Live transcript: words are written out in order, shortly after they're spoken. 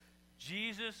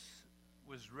Jesus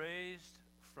was raised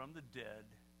from the dead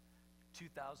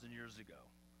 2,000 years ago.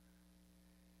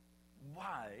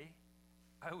 Why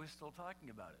are we still talking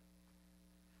about it?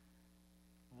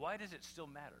 Why does it still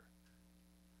matter?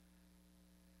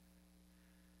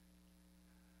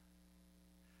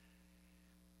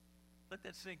 Let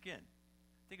that sink in.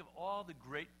 Think of all the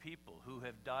great people who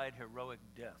have died heroic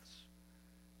deaths.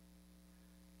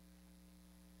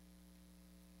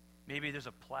 Maybe there's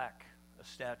a plaque, a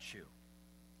statue.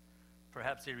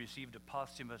 Perhaps they received a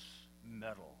posthumous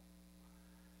medal.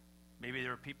 Maybe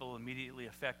there were people immediately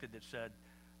affected that said,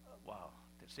 wow,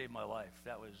 that saved my life.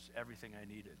 That was everything I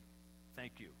needed.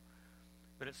 Thank you.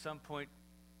 But at some point,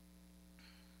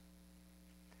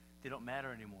 they don't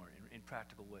matter anymore in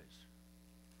practical ways.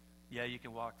 Yeah, you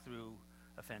can walk through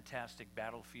a fantastic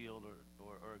battlefield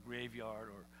or a graveyard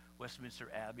or Westminster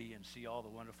Abbey and see all the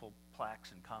wonderful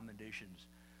plaques and commendations.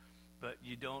 But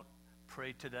you don't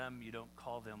pray to them. You don't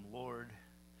call them Lord.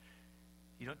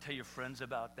 You don't tell your friends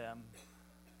about them.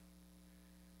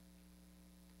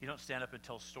 You don't stand up and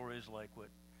tell stories like what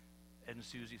Ed and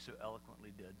Susie so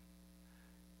eloquently did.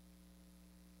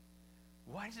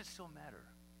 Why does it still matter?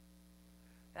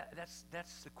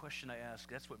 That's the question I ask.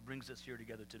 That's what brings us here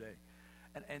together today.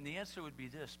 And the answer would be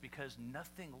this: because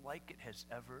nothing like it has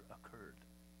ever occurred.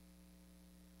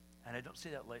 And I don't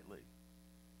say that lightly.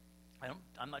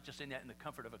 I'm not just saying that in the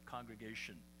comfort of a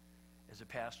congregation as a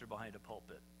pastor behind a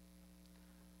pulpit.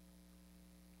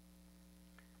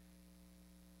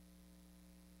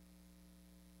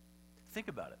 Think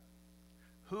about it.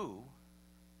 Who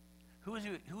is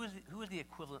the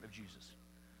equivalent of Jesus?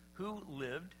 Who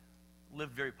lived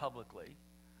very publicly,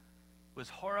 was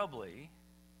horribly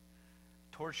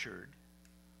tortured,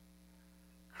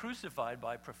 crucified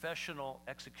by professional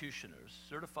executioners,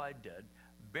 certified dead,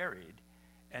 buried,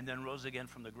 and then rose again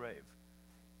from the grave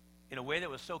in a way that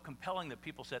was so compelling that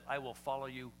people said, I will follow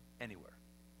you anywhere.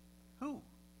 Who?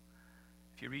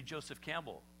 If you read Joseph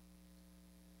Campbell,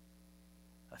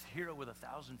 a hero with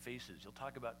 1,000 faces, you'll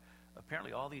talk about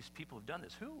apparently all these people have done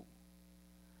this. Who?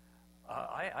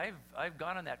 I've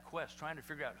gone on that quest trying to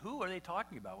figure out who are they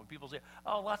talking about when people say,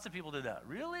 oh, lots of people did that.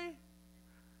 Really?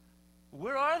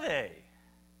 Where are they?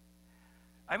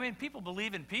 I mean, people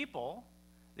believe in people.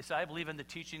 They say, I believe in the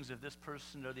teachings of this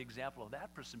person or the example of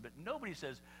that person, but nobody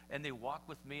says, and they walk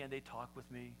with me and they talk with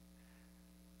me.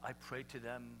 I pray to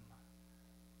them.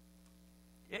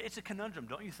 It's a conundrum,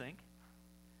 don't you think?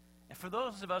 And for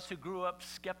those of us who grew up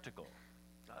skeptical,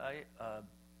 I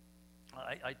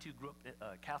too grew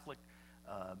up Catholic,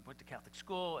 went to Catholic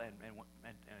school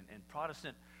and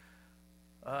Protestant.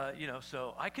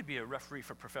 So I could be a referee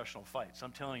for professional fights.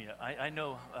 I'm telling you, I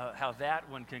know how that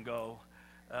one can go,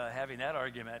 having that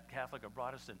argument, Catholic or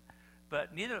Protestant.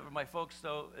 But neither of my folks,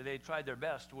 though they tried their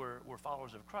best, were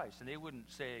followers of Christ. And they wouldn't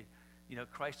say,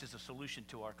 Christ is a solution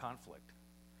to our conflict.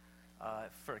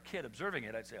 For a kid observing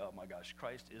it, I'd say, oh my gosh,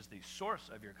 Christ is the source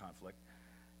of your conflict.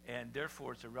 And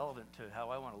therefore, it's irrelevant to how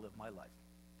I want to live my life.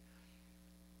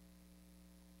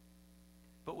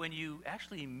 But when you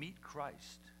actually meet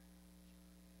Christ,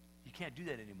 you can't do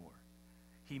that anymore.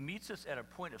 He meets us at a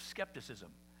point of skepticism.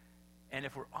 And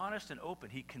if we're honest and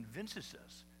open, he convinces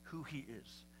us who he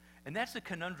is. And that's the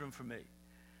conundrum for me.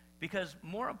 Because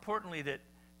more importantly,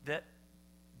 that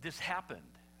this happened,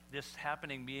 this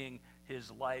happening being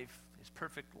his life, his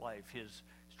perfect life, his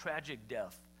tragic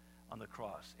death on the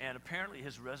cross, and apparently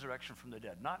his resurrection from the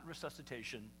dead. Not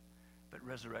resuscitation, but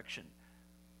resurrection.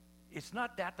 It's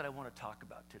not that I want to talk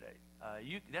about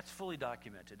today. That's fully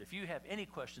documented. If you have any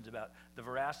questions about the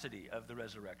veracity of the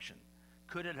resurrection,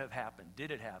 could it have happened?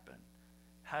 Did it happen?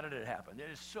 How did it happen?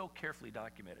 It is so carefully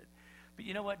documented. But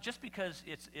you know what? Just because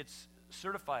it's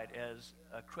certified as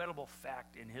a credible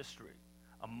fact in history,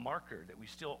 a marker that we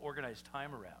still organize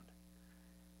time around,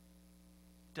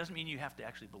 doesn't mean you have to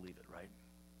actually believe it, right?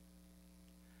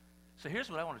 So here's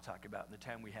what I want to talk about in the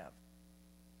time we have.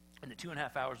 In the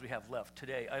 2.5 hours we have left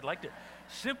today, I'd like to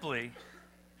simply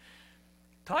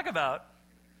talk about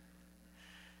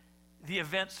the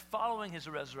events following his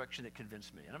resurrection that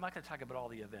convinced me. And I'm not going to talk about all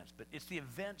the events, but it's the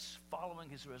events following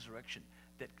his resurrection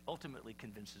that ultimately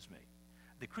convinces me.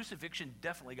 The crucifixion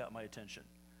definitely got my attention.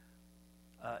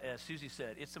 As Susie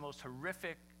said, it's the most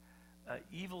horrific,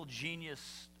 evil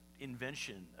genius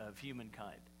invention of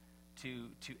humankind to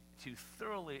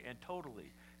thoroughly and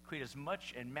totally create as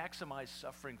much and maximize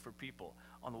suffering for people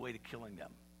on the way to killing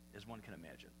them as one can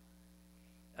imagine.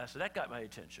 So that got my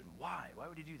attention. Why? Why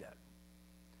would he do that?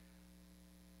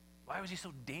 Why was he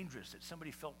so dangerous that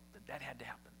somebody felt that had to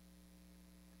happen?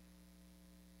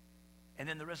 And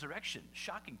then the resurrection,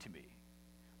 shocking to me.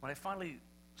 When I finally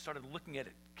started looking at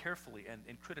it carefully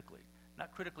and critically.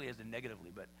 Not critically as in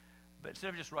negatively, but instead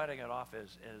of just writing it off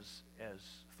as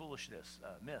foolishness,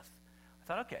 myth, I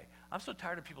thought, okay, I'm so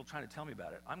tired of people trying to tell me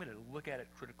about it. I'm going to look at it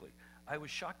critically. I was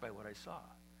shocked by what I saw.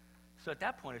 So at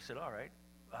that point, I said, all right,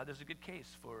 there's a good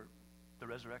case for the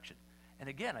resurrection. And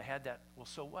again, I had that, well,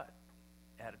 so what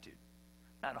attitude.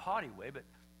 Not in a haughty way, but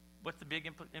what's the big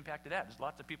impact of that? There's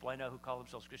lots of people I know who call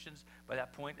themselves Christians. By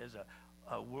that point, as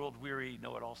a world-weary,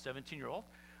 know-it-all 17-year-old,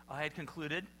 I had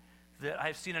concluded that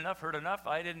I've seen enough, heard enough,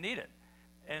 I didn't need it.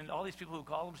 And all these people who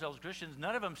call themselves Christians,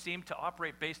 none of them seem to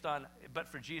operate based on, but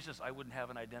for Jesus, I wouldn't have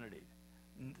an identity.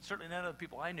 Certainly none of the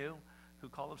people I knew who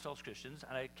call themselves Christians,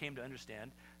 and I came to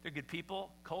understand, they're good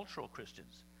people, cultural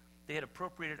Christians. They had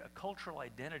appropriated a cultural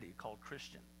identity called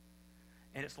Christian.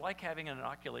 And it's like having an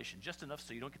inoculation, just enough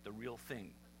so you don't get the real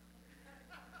thing.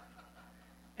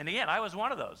 And again, I was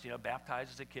one of those,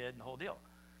 baptized as a kid and the whole deal.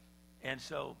 And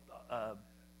so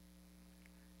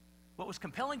what was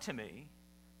compelling to me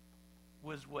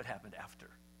was what happened after,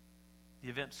 the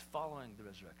events following the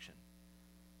resurrection.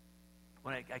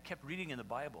 When I kept reading in the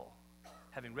Bible,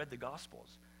 having read the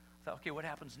Gospels, I thought, okay, what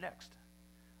happens next?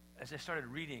 As I started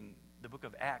reading the book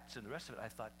of Acts and the rest of it, I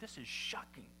thought, this is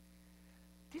shocking.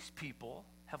 These people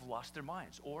have lost their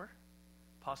minds, or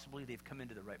possibly they've come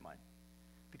into the right mind,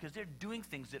 because they're doing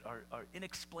things that are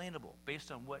inexplainable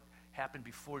based on what happened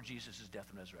before Jesus' death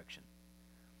and resurrection.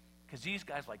 Because these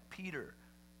guys like Peter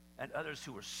and others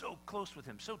who were so close with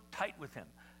him, so tight with him,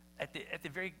 at the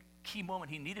very key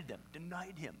moment he needed them,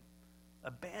 denied him,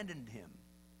 abandoned him,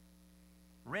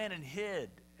 ran and hid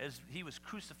as he was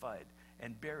crucified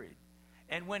and buried.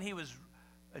 And when he was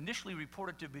initially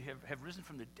reported to have risen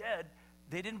from the dead,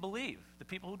 they didn't believe, the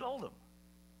people who told him.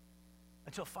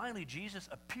 Until finally Jesus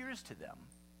appears to them.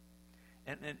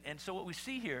 And so what we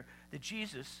see here, that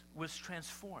Jesus was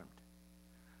transformed.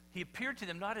 He appeared to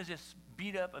them not as this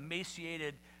beat up,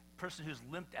 emaciated person who's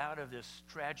limped out of this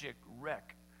tragic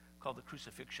wreck called the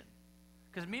crucifixion.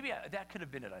 Because maybe that could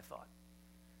have been it, I thought.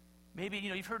 Maybe,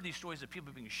 you've heard these stories of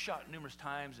people being shot numerous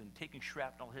times and taking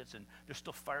shrapnel hits, and they're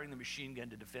still firing the machine gun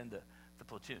to defend the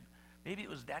platoon. Maybe it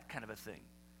was that kind of a thing.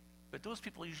 But those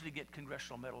people usually get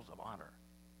Congressional Medals of Honor.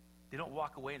 They don't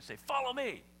walk away and say, follow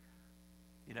me.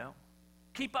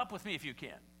 Keep up with me if you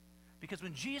can. Because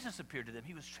when Jesus appeared to them,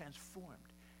 he was transformed.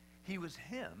 He was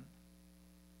him,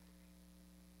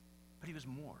 but he was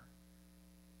more.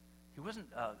 He wasn't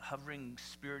a hovering,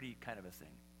 spirity kind of a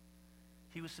thing.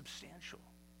 He was substantial.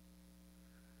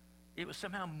 It was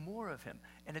somehow more of him.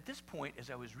 And at this point,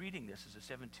 as I was reading this as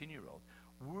a 17-year-old,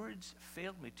 words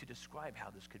failed me to describe how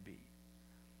this could be.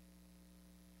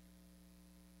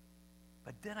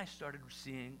 But then I started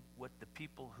seeing what the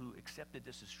people who accepted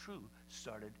this as true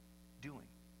started doing.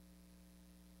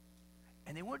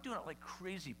 And they weren't doing it like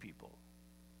crazy people.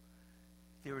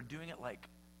 They were doing it like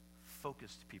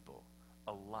focused people,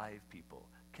 alive people,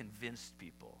 convinced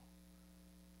people,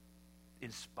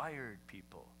 inspired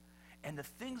people. And the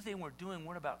things they were doing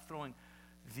weren't about throwing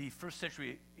the first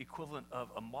century equivalent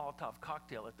of a Molotov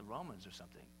cocktail at the Romans or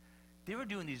something. They were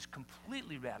doing these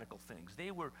completely radical things. They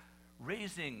were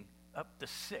raising up the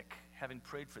sick, having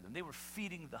prayed for them. They were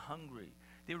feeding the hungry.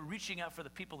 They were reaching out for the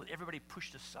people that everybody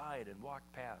pushed aside and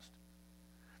walked past.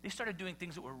 They started doing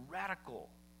things that were radical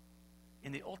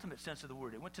in the ultimate sense of the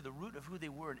word. It went to the root of who they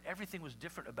were, and everything was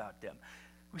different about them.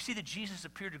 We see that Jesus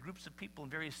appeared to groups of people in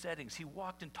various settings. He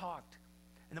walked and talked.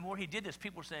 And the more he did this,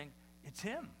 people were saying, it's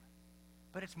him,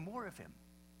 but it's more of him.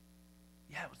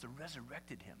 Yeah, it was the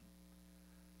resurrected him.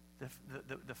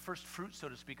 The first fruit, so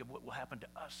to speak, of what will happen to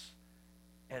us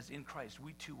as in Christ.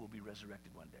 We too will be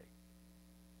resurrected one day.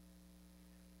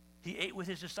 He ate with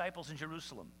his disciples in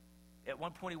Jerusalem. At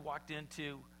one point, he walked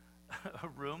into a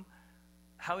room.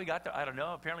 How he got there, I don't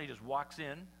know. Apparently, he just walks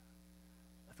in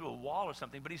through a wall or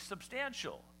something, but he's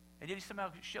substantial. And yet he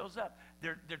somehow shows up.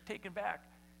 They're taken back.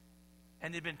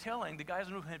 And the guys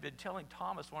in the room had been telling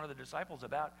Thomas, one of the disciples,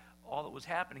 about all that was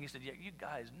happening. He said, yeah, you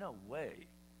guys, no way.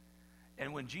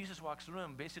 And when Jesus walks the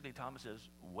room, basically Thomas says,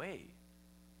 way.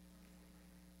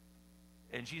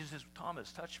 And Jesus says,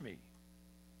 Thomas, touch me.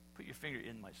 Put your finger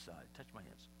in my side. Touch my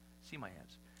hands. See my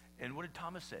hands. And what did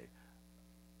Thomas say?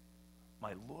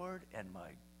 My Lord and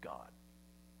my God.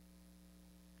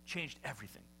 Changed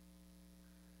everything.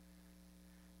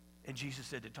 And Jesus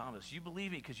said to Thomas, you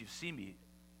believe me because you've seen me.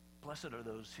 Blessed are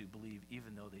those who believe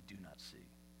even though they do not see.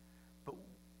 But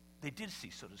they did see,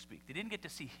 so to speak. They didn't get to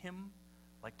see him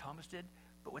like Thomas did,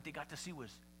 but what they got to see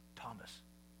was Thomas.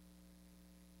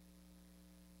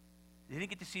 They didn't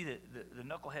get to see the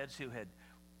knuckleheads who had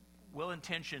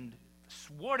well-intentioned,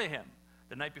 swore to him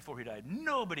the night before he died,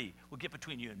 nobody will get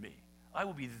between you and me. I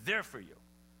will be there for you.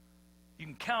 You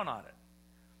can count on it.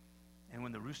 And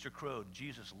when the rooster crowed,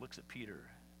 Jesus looks at Peter.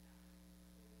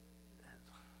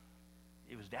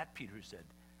 It was that Peter who said,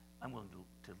 I'm willing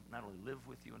to not only live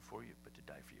with you and for you, but to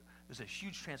die for you. There's a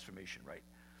huge transformation, right?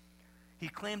 He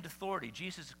claimed authority.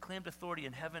 Jesus claimed authority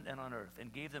in heaven and on earth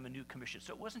and gave them a new commission.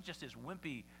 So it wasn't just this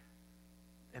wimpy,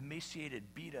 emaciated,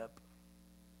 beat up,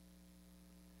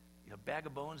 bag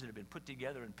of bones that had been put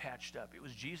together and patched up. It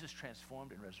was Jesus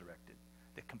transformed and resurrected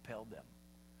that compelled them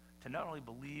to not only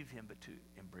believe him, but to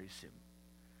embrace him.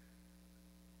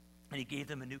 And he gave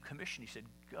them a new commission. He said,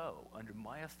 go under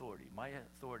my authority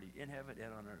in heaven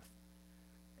and on earth,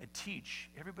 and teach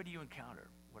everybody you encounter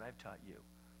what I've taught you.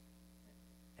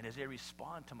 And as they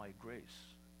respond to my grace,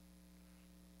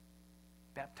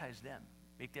 baptize them,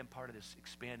 make them part of this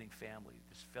expanding family,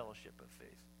 this fellowship of faith.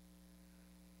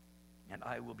 And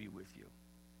I will be with you.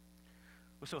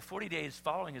 Well, so 40 days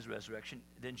following his resurrection,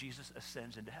 then Jesus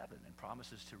ascends into heaven and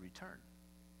promises to return.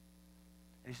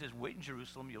 And he says, wait in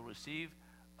Jerusalem, you'll receive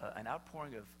an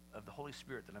outpouring of the Holy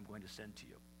Spirit that I'm going to send to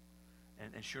you.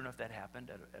 And sure enough, that happened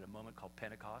at a moment called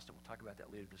Pentecost, and we'll talk about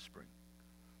that later this spring.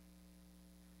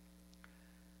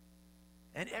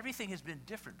 And everything has been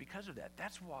different because of that.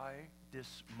 That's why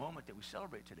this moment that we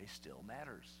celebrate today still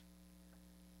matters.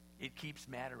 It keeps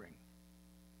mattering.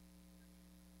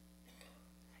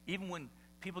 Even when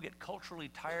people get culturally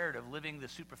tired of living the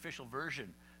superficial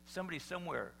version, somebody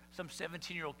somewhere, some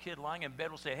 17-year-old kid lying in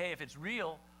bed will say, hey, if it's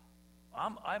real,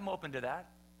 I'm open to that.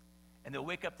 And they'll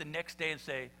wake up the next day and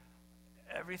say,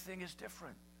 everything is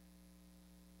different.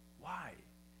 Why?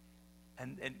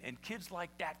 And kids like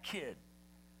that kid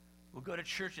will go to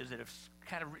churches that have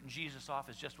kind of written Jesus off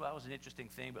as just, well, it was an interesting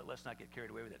thing, but let's not get carried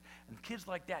away with it. And kids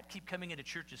like that keep coming into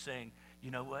churches saying,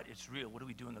 you know what, it's real. What are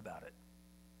we doing about it?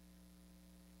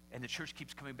 And the church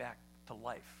keeps coming back to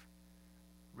life,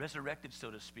 resurrected,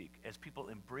 so to speak, as people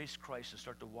embrace Christ and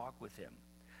start to walk with him.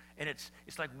 And it's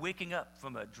like waking up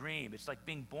from a dream. It's like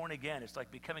being born again. It's like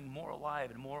becoming more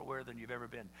alive and more aware than you've ever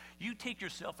been. You take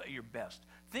yourself at your best.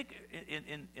 Think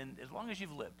in as long as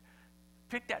you've lived.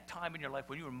 Pick that time in your life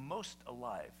when you were most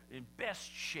alive, in best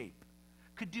shape,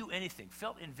 could do anything,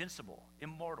 felt invincible,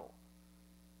 immortal.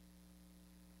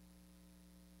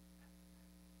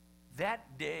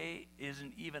 That day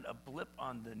isn't even a blip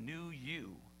on the new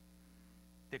you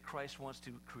that Christ wants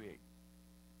to create.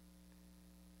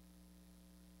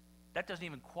 That doesn't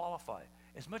even qualify.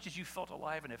 As much as you felt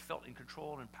alive and have felt in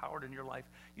control and empowered in your life,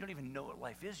 you don't even know what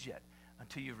life is yet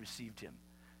until you've received him.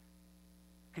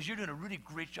 Because you're doing a really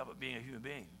great job at being a human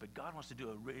being, but God wants to do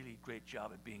a really great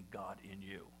job at being God in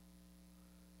you,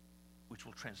 which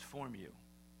will transform you.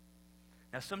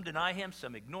 Now, some deny him,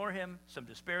 some ignore him, some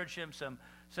disparage him, some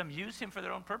use him for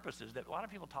their own purposes. That a lot of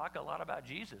people talk a lot about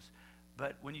Jesus,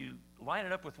 but when you line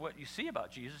it up with what you see about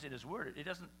Jesus in his word, it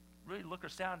doesn't really look or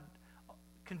sound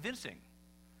convincing.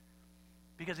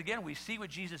 Because again, we see what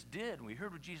Jesus did, and we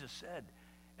heard what Jesus said,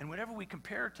 and whenever we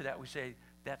compare it to that, we say,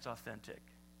 that's authentic.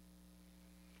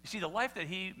 You see, the life that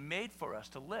he made for us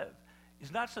to live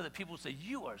is not so that people say,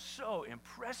 you are so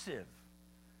impressive.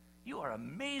 You are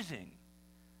amazing.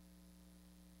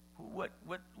 What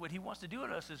he wants to do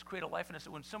in us is create a life in us that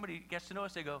when somebody gets to know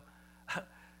us, they go,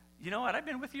 you know what, I've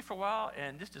been with you for a while,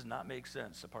 and this does not make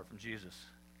sense apart from Jesus.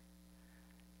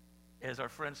 As our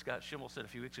friend Scott Schimmel said a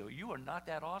few weeks ago, you are not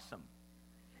that awesome.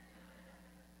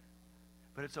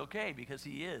 But it's okay because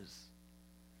he is.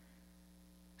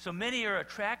 So many are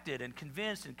attracted and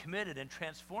convinced and committed and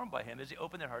transformed by him as they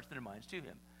open their hearts and their minds to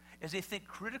him. As they think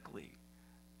critically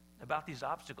about these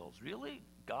obstacles. Really?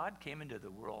 God came into the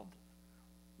world?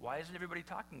 Why isn't everybody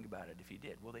talking about it if he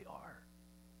did? Well, they are.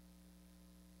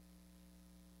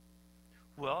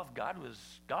 Well, if God was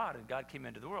God and God came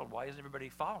into the world, why isn't everybody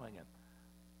following him?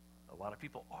 A lot of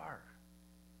people are.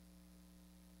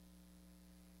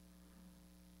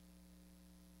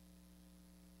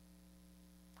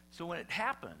 So when it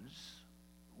happens,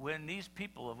 when these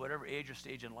people of whatever age or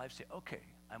stage in life say, okay,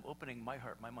 I'm opening my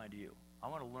heart, my mind to you. I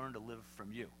want to learn to live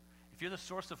from you. If you're the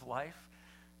source of life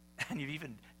and you've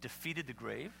even defeated the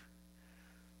grave,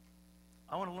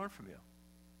 I want to learn from you.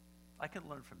 I can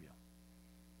learn from you.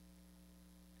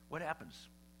 What happens?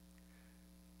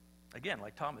 Again,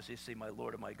 like Thomas, they say, my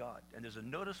Lord and my God. And there's a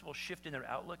noticeable shift in their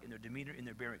outlook, in their demeanor, in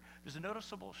their bearing. There's a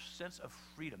noticeable sense of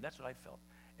freedom. That's what I felt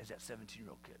as that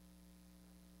 17-year-old kid.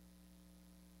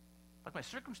 Like my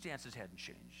circumstances hadn't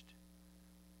changed.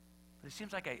 But it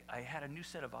seems like I had a new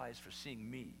set of eyes for seeing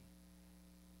me,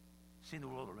 seeing the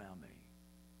world around me,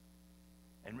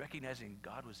 and recognizing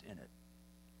God was in it.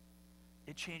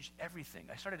 It changed everything.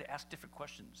 I started to ask different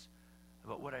questions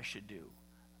about what I should do,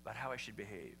 about how I should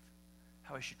behave,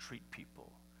 how I should treat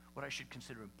people, what I should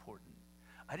consider important.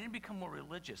 I didn't become more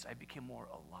religious. I became more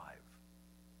alive.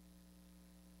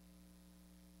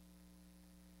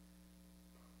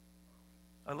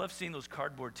 I love seeing those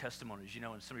cardboard testimonies,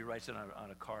 when somebody writes it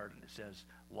on a card and it says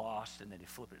lost, and then they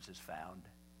flip it, it says found.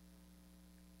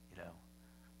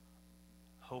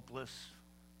 Hopeless,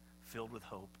 filled with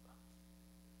hope.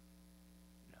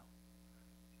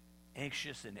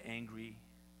 Anxious and angry,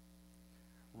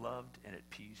 loved and at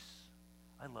peace.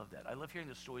 I love that. I love hearing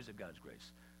the stories of God's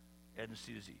grace. Ed and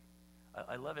Susie.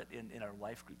 I love it in our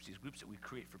life groups, these groups that we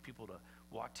create for people to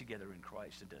walk together in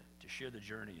Christ and to share the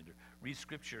journey and to read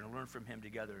Scripture and learn from Him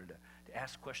together and to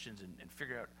ask questions and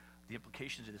figure out the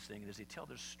implications of this thing. And as they tell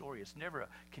their story, it's never a,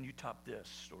 can you top this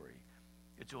story?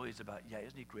 It's always about, yeah,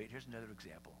 isn't He great? Here's another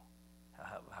example,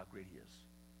 how great He is.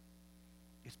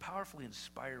 It's powerfully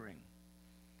inspiring.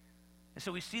 And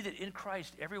so we see that in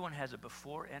Christ, everyone has a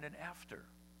before and an after.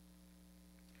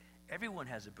 Everyone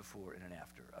has a before and an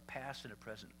after, a past and a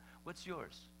present. What's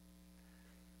yours?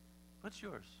 What's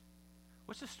yours?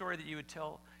 What's the story that you would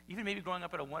tell, even maybe growing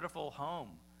up in a wonderful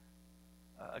home,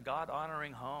 a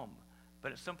God-honoring home,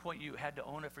 but at some point you had to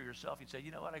own it for yourself. You'd say,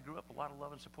 you know what, I grew up a lot of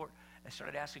love and support. I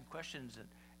started asking questions,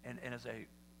 and as I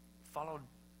followed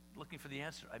looking for the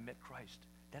answer, I met Christ.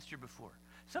 That's your before.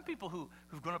 Some people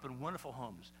who've grown up in wonderful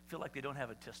homes feel like they don't have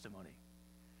a testimony.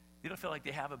 They don't feel like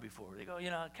they have a before. They go,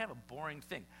 kind of a boring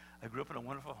thing. I grew up in a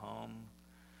wonderful home,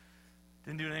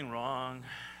 didn't do anything wrong.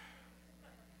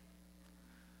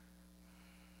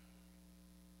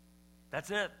 That's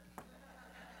it.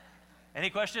 Any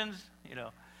questions?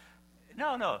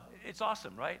 No, it's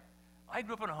awesome, right? I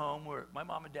grew up in a home where my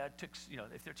mom and dad took,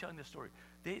 if they're telling this story,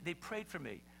 they prayed for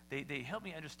me. They helped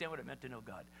me understand what it meant to know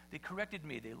God. They corrected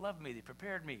me. They loved me. They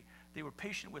prepared me. They were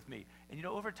patient with me. And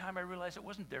over time I realized it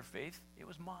wasn't their faith. It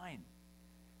was mine.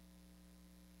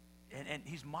 And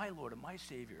He's my Lord and my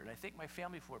Savior. And I thank my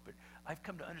family for it. But I've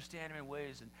come to understand Him in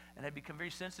ways, and I've become very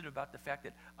sensitive about the fact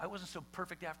that I wasn't so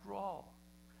perfect after all.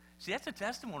 See, that's a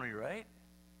testimony, right?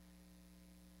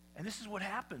 And this is what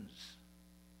happens.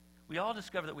 We all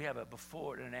discover that we have a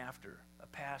before and an after, a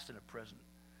past and a present.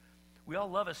 We all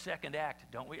love a second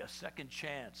act, don't we? A second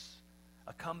chance,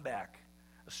 a comeback,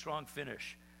 a strong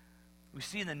finish. We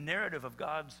see in the narrative of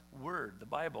God's Word, the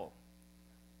Bible,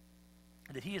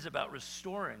 that He is about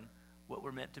restoring what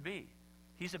we're meant to be.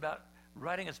 He's about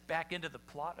writing us back into the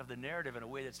plot of the narrative in a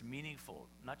way that's meaningful,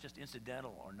 not just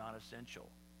incidental or non-essential.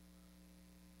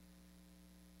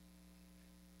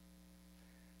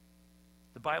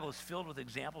 The Bible is filled with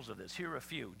examples of this. Here are a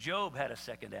few. Job had a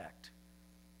second act.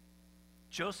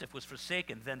 Joseph was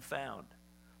forsaken, then found.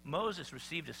 Moses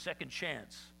received a second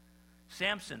chance.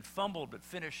 Samson fumbled but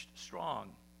finished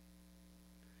strong.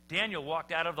 Daniel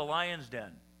walked out of the lion's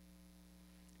den.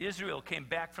 Israel came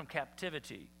back from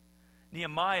captivity.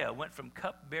 Nehemiah went from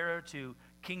cupbearer to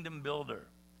kingdom builder.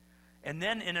 And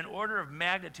then in an order of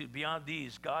magnitude beyond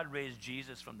these, God raised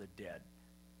Jesus from the dead.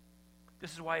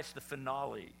 This is why it's the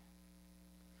finale.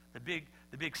 The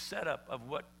big setup of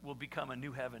what will become a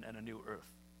new heaven and a new earth.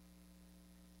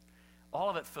 All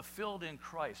of it fulfilled in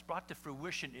Christ, brought to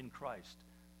fruition in Christ.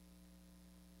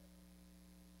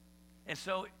 And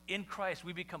so in Christ,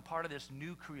 we become part of this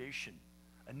new creation,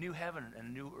 a new heaven and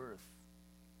a new earth.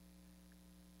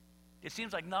 It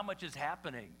seems like not much is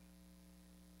happening,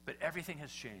 but everything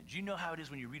has changed. You know how it is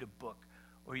when you read a book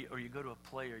or you go to a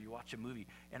play or you watch a movie,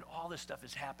 and all this stuff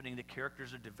is happening. The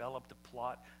characters are developed, the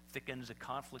plot thickens, the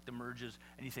conflict emerges,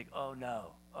 and you think, oh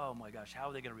no, oh my gosh, how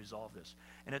are they going to resolve this?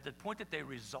 And at the point that they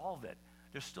resolve it,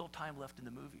 there's still time left in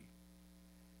the movie.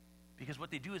 Because what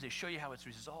they do is they show you how it's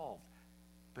resolved,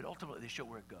 but ultimately they show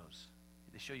where it goes.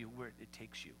 They show you where it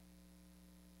takes you.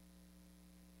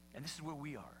 And this is where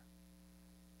we are.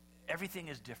 Everything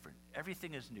is different.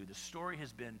 Everything is new. The story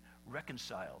has been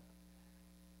reconciled.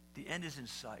 The end is in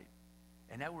sight.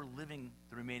 And now we're living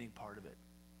the remaining part of it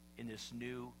in this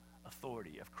new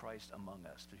authority of Christ among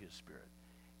us through His Spirit,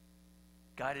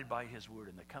 guided by His Word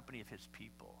in the company of His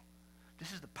people.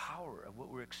 This is the power of what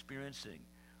we're experiencing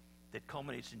that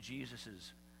culminates in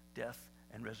Jesus' death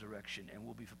and resurrection and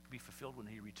will be fulfilled when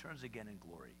He returns again in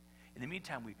glory. In the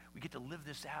meantime, we get to live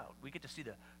this out. We get to see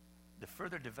the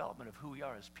further development of who we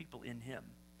are as people in Him.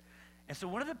 And so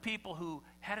one of the people who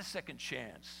had a second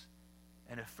chance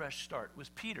and a fresh start was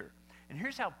Peter. And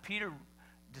here's how Peter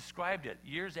described it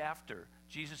years after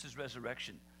Jesus'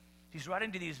 resurrection. He's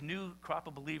writing to these new crop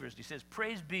of believers. He says,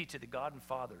 "Praise be to the God and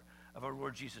Father of our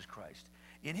Lord Jesus Christ.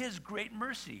 In His great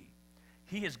mercy,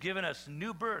 He has given us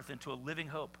new birth into a living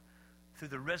hope through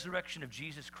the resurrection of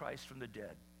Jesus Christ from the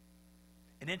dead,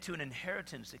 and into an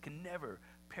inheritance that can never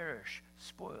perish,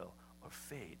 spoil, or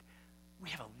fade." We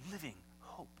have a living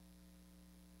hope.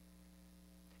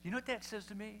 You know what that says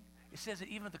to me? It says that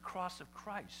even the cross of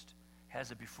Christ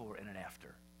has a before and an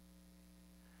after.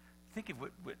 Think of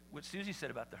what Susie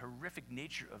said about the horrific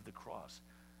nature of the cross.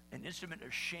 An instrument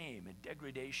of shame and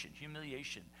degradation,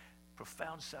 humiliation,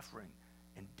 profound suffering,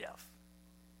 and death.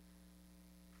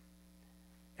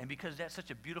 And because that's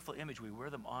such a beautiful image, we wear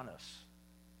them on us.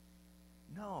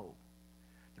 No.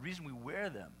 The reason we wear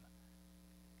them,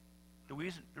 the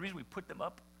reason we put them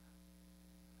up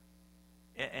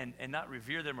and not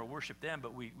revere them or worship them,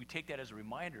 but we take that as a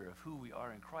reminder of who we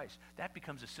are in Christ, that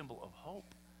becomes a symbol of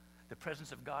hope. The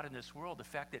presence of God in this world, the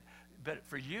fact that, but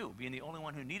for you, being the only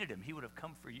one who needed him, he would have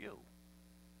come for you.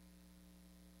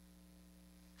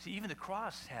 See, even the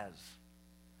cross has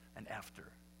an after.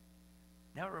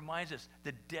 Now it reminds us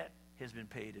the debt has been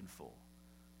paid in full.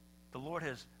 The Lord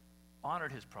has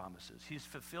honored his promises. He's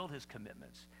fulfilled his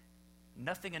commitments.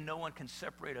 Nothing and no one can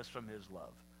separate us from his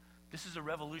love. This is a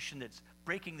revolution that's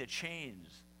breaking the chains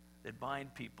that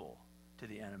bind people to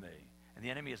the enemy. And the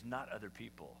enemy is not other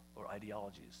people or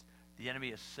ideologies. The enemy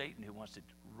is Satan, who wants to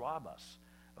rob us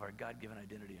of our God-given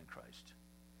identity in Christ.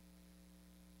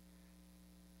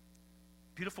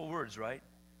 Beautiful words, right?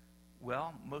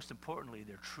 Well, most importantly,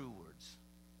 they're true words.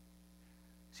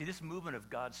 See, this movement of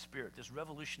God's Spirit, this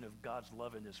revolution of God's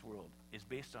love in this world is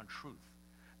based on truth.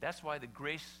 That's why the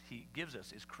grace he gives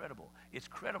us is credible. It's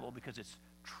credible because it's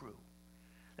true.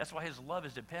 That's why his love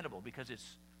is dependable, because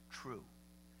it's true.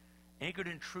 Anchored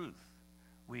in truth,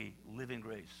 we live in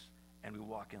grace and we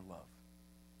walk in love.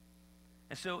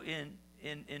 And so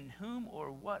in whom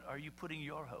or what are you putting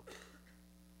your hope?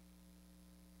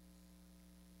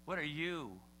 What are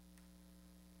you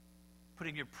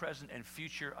putting your present and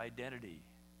future identity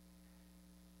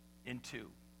into?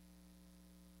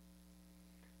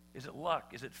 Is it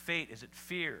luck? Is it fate? Is it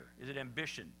fear? Is it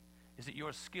ambition? Is it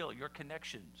your skill, your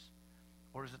connections?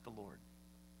 Or is it the Lord?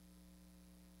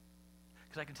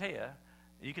 Because I can tell you,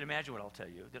 and you can imagine what I'll tell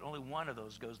you, that only one of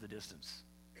those goes the distance.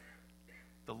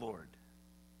 The Lord.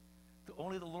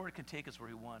 Only the Lord can take us where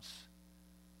he wants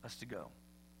us to go.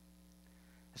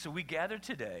 So we gather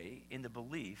today in the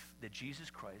belief that Jesus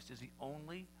Christ is the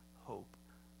only hope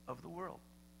of the world.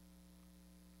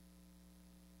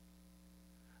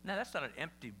 Now, that's not an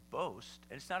empty boast,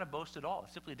 and it's not a boast at all.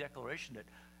 It's simply a declaration that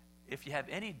if you have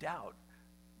any doubt,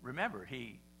 remember,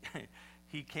 he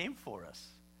came for us.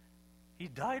 He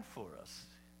died for us.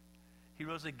 He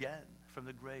rose again from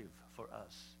the grave for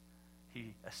us.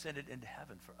 He ascended into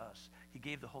heaven for us. He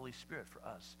gave the Holy Spirit for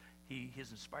us. He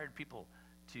has inspired people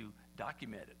to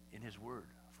document it in his word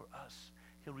for us.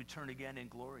 He'll return again in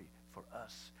glory for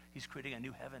us. He's creating a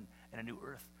new heaven and a new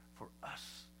earth for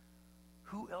us.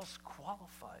 Who else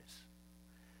qualifies?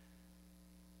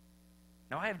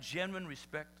 Now, I have genuine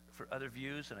respect for other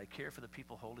views, and I care for the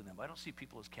people holding them. I don't see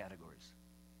people as categories.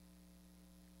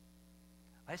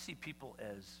 I see people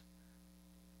as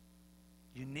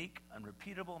unique,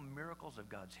 unrepeatable miracles of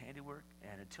God's handiwork,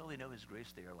 and until they know his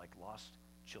grace, they are like lost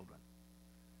children.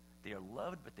 They are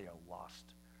loved, but they are lost.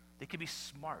 They can be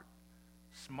smart,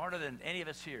 smarter than any of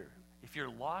us here. If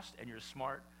you're lost and you're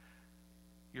smart,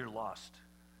 you're lost,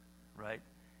 right?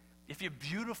 If you're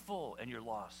beautiful and you're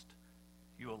lost,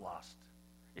 you are lost.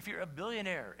 If you're a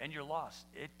billionaire and you're lost,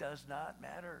 it does not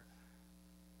matter.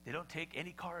 They don't take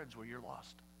any cards where you're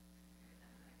lost.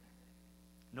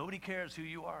 Nobody cares who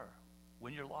you are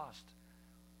when you're lost.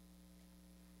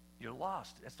 You're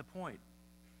lost. That's the point.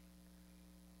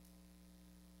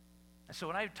 And so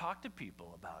when I talk to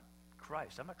people about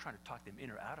Christ, I'm not trying to talk them in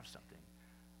or out of something.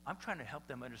 I'm trying to help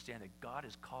them understand that God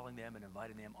is calling them and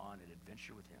inviting them on an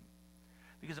adventure with him.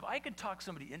 Because if I can talk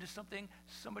somebody into something,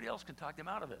 somebody else can talk them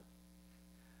out of it.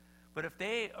 But if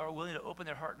they are willing to open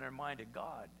their heart and their mind to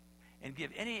God and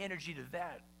give any energy to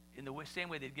that in the same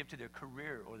way they'd give to their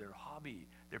career or their hobby,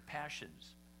 their passions,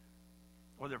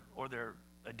 or their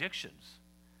addictions,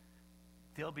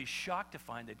 they'll be shocked to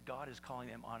find that God is calling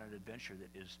them on an adventure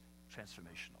that is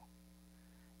transformational.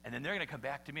 And then they're going to come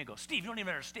back to me and go, Steve, you don't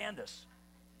even understand this.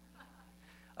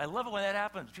 I love it when that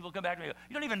happens. People come back to me and go,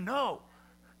 you don't even know.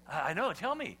 I know,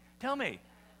 tell me.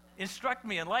 Instruct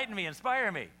me, enlighten me,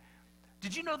 inspire me.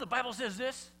 Did you know the Bible says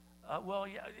this? Well,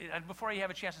 yeah. And before you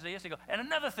have a chance to say yes, they go, and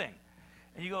another thing.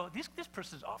 And you go, this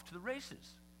person's off to the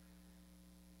races.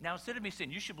 Now, instead of me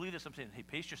saying, you should believe this, I'm saying, hey,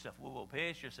 pace yourself. Whoa,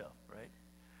 pace yourself, right?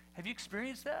 Have you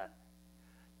experienced that?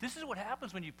 This is what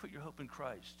happens when you put your hope in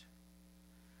Christ.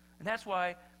 And that's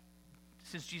why,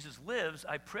 since Jesus lives,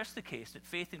 I press the case that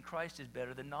faith in Christ is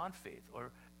better than non-faith,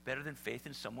 or better than faith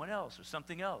in someone else or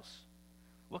something else.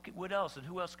 What else? And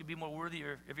who else could be more worthy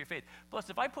of your faith? Plus,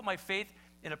 if I put my faith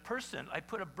in a person, I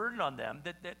put a burden on them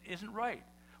that isn't right.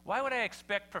 Why would I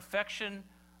expect perfection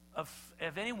of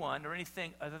anyone or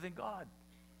anything other than God?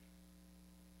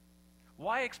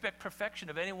 Why expect perfection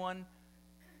of anyone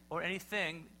or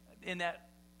anything in that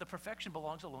the perfection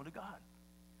belongs alone to God?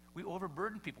 We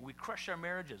overburden people. We crush our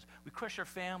marriages. We crush our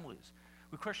families.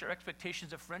 We crush our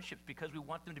expectations of friendships because we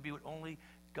want them to be what only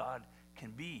God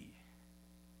can be.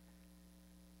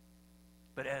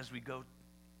 But as we go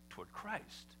toward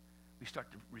Christ, we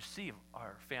start to receive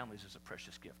our families as a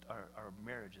precious gift, our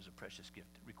marriage as a precious gift,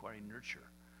 requiring nurture.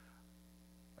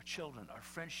 Our children, our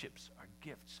friendships, our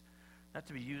gifts, not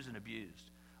to be used and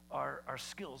abused. Our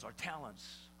skills, our talents,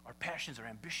 our passions, our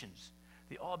ambitions,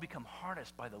 they all become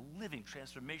harnessed by the living,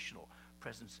 transformational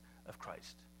presence of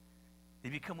Christ. They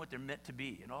become what they're meant to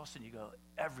be, and all of a sudden you go,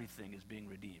 everything is being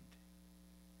redeemed.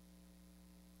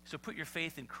 So put your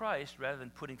faith in Christ rather than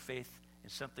putting faith in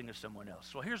something or someone else.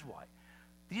 So here's why.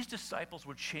 These disciples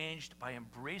were changed by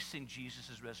embracing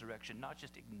Jesus' resurrection, not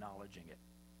just acknowledging it.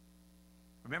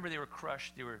 Remember, they were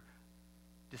crushed, they were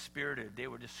dispirited, they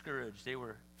were discouraged, they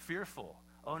were fearful.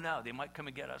 Oh no, they might come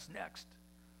and get us next.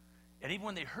 And even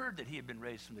when they heard that he had been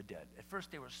raised from the dead, at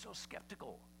first they were so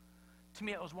skeptical. To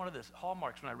me, it was one of the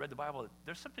hallmarks when I read the Bible that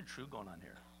there's something true going on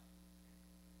here.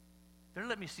 They're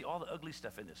letting me see all the ugly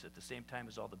stuff in this at the same time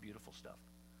as all the beautiful stuff.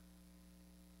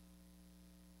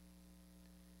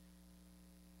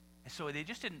 And so they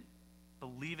just didn't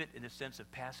believe it in the sense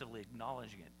of passively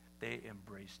acknowledging it. They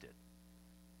embraced it.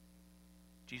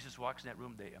 Jesus walks in that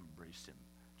room, they embrace him.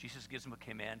 Jesus gives them a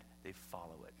command, they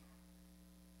follow it.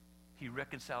 He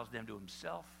reconciles them to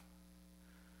himself.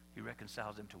 He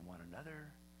reconciles them to one another.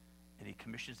 And he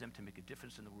commissions them to make a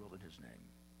difference in the world in his name.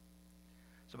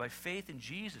 So by faith in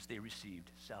Jesus, they received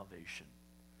salvation.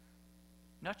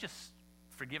 Not just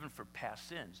forgiven for past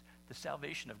sins, the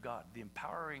salvation of God, the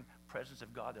empowering presence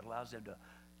of God that allows them to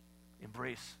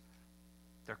embrace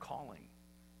their calling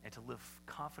and to live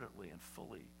confidently and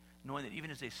fully, knowing that even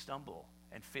as they stumble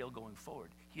and fail going forward,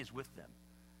 he is with them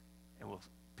and will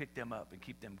pick them up and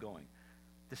keep them going.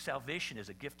 The salvation is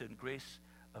a gift and grace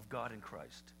of God in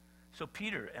Christ. So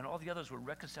Peter and all the others were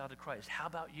reconciled to Christ. How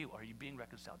about you? Are you being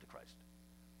reconciled to Christ?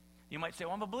 You might say,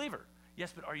 well, I'm a believer.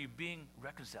 Yes, but are you being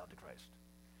reconciled to Christ?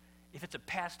 If it's a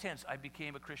past tense, I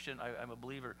became a Christian, I'm a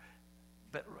believer.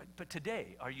 But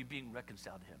today, are you being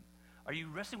reconciled to him? Are you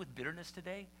wrestling with bitterness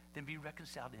today? Then be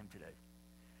reconciled to him today.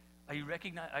 Are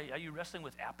you wrestling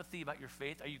with apathy about your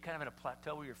faith? Are you kind of in a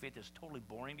plateau where your faith is totally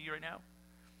boring to you right now?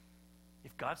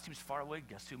 If God seems far away,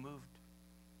 guess who moved?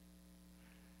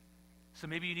 So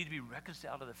maybe you need to be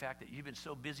reconciled to the fact that you've been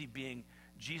so busy being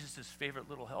Jesus' favorite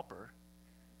little helper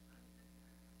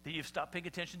that you've stopped paying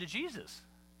attention to Jesus.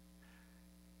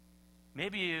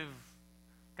 Maybe you've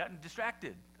gotten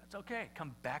distracted. That's okay.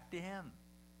 Come back to him.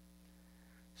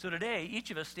 So today, each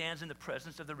of us stands in the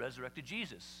presence of the resurrected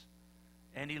Jesus.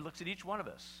 And he looks at each one of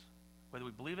us, whether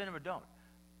we believe in him or don't.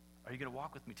 Are you going to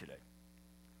walk with me today?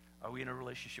 Are we in a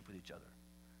relationship with each other?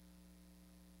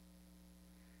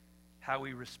 How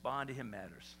we respond to him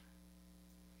matters.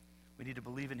 We need to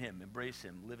believe in him, embrace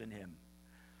him, live in him.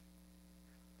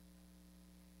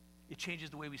 It changes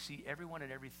the way we see everyone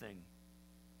and everything.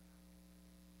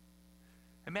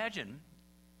 Imagine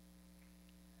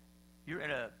you're in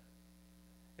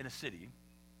a city.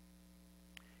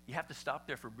 You have to stop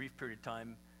there for a brief period of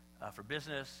time for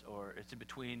business, or it's in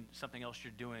between something else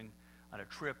you're doing on a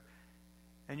trip.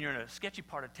 And you're in a sketchy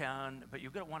part of town, but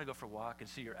you're going to want to go for a walk, and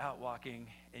so you're out walking,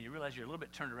 and you realize you're a little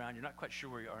bit turned around. You're not quite sure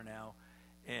where you are now,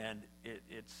 and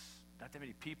it's not that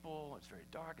many people. It's very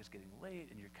dark. It's getting late,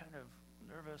 and you're kind of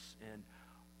nervous, and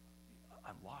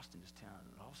I'm lost in this town.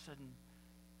 And all of a sudden,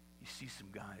 you see some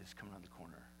guys coming around the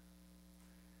corner,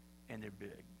 and they're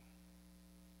big,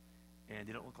 and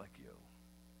they don't look like you.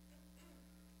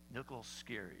 They look a little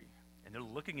scary, and they're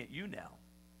looking at you now,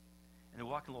 and they're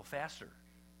walking a little faster.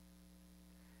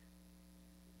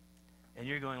 And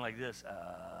you're going like this,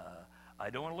 I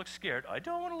don't want to look scared. I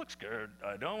don't want to look scared.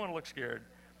 I don't want to look scared.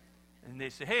 And they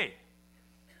say, hey,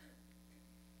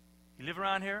 you live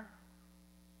around here?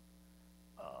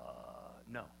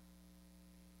 No.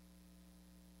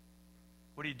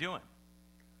 What are you doing?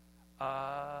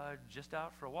 Just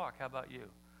out for a walk. How about you?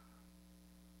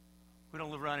 We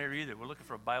don't live around here either. We're looking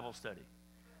for a Bible study.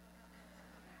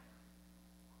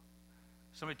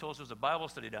 Somebody told us there's a Bible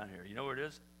study down here. You know where it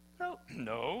is?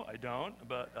 No, I don't,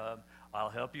 but I'll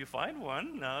help you find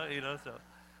one. No, so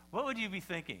what would you be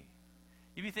thinking?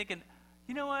 You'd be thinking,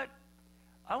 you know what?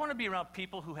 I want to be around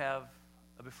people who have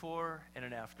a before and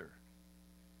an after.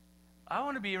 I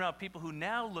want to be around people who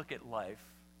now look at life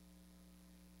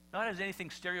not as anything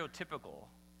stereotypical.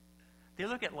 They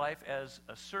look at life as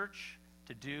a search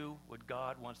to do what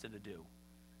God wants them to do.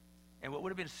 And what would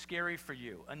have been scary for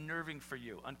you, unnerving for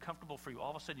you, uncomfortable for you, all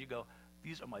of a sudden you go,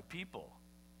 these are my people.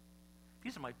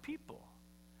 These are my people.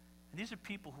 And these are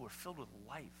people who are filled with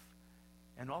life.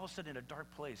 And all of a sudden in a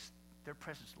dark place, their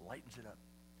presence lightens it up.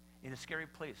 In a scary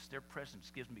place, their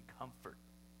presence gives me comfort.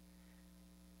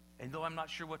 And though I'm not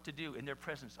sure what to do, in their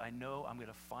presence, I know I'm going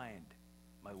to find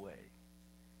my way.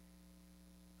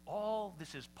 All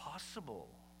this is possible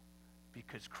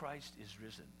because Christ is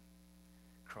risen.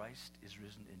 Christ is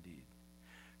risen indeed.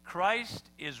 Christ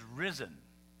is risen.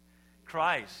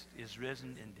 Christ is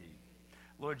risen indeed.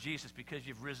 Lord Jesus, because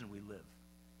you've risen, we live.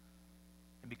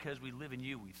 And because we live in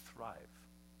you, we thrive.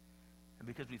 And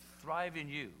because we thrive in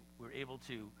you, we're able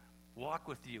to walk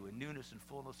with you in newness and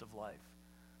fullness of life.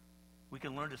 We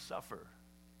can learn to suffer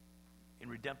in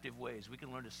redemptive ways. We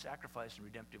can learn to sacrifice in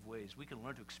redemptive ways. We can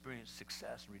learn to experience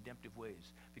success in redemptive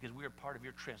ways because we are part of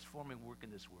your transforming work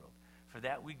in this world. For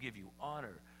that, we give you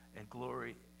honor and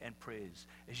glory and praise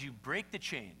as you break the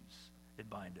chains that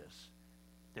bind us,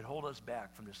 that hold us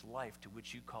back from this life to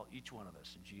which you call each one of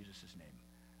us in Jesus' name.